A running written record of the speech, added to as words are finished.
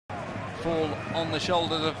fall on the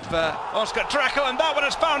shoulders of Oscar Draco, and that one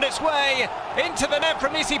has found its way into the net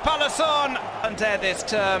from Isi Palason. And this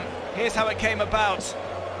term, here's how it came about.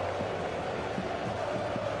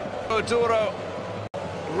 Duro,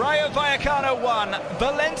 Rayo Vallecano 1,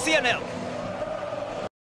 Valencia 0.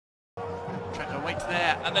 Draco waits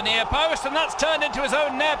there at the near post, and that's turned into his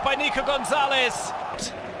own net by Nico Gonzalez.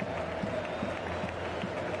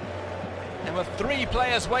 There were 3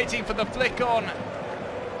 players waiting for the flick on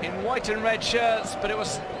in white and red shirts, but it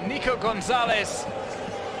was Nico Gonzalez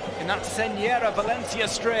in that Señora Valencia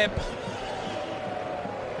strip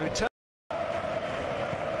who turned.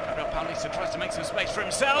 Gabriel Paulista tries to make some space for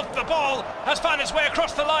himself. The ball has found its way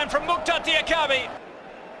across the line from Mouctar Diakhaby.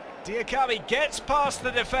 Diakhaby gets past the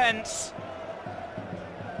defence.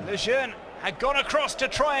 Lejeune had gone across to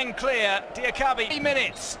try and clear. Diakhaby, 3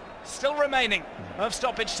 minutes still remaining of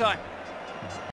stoppage time.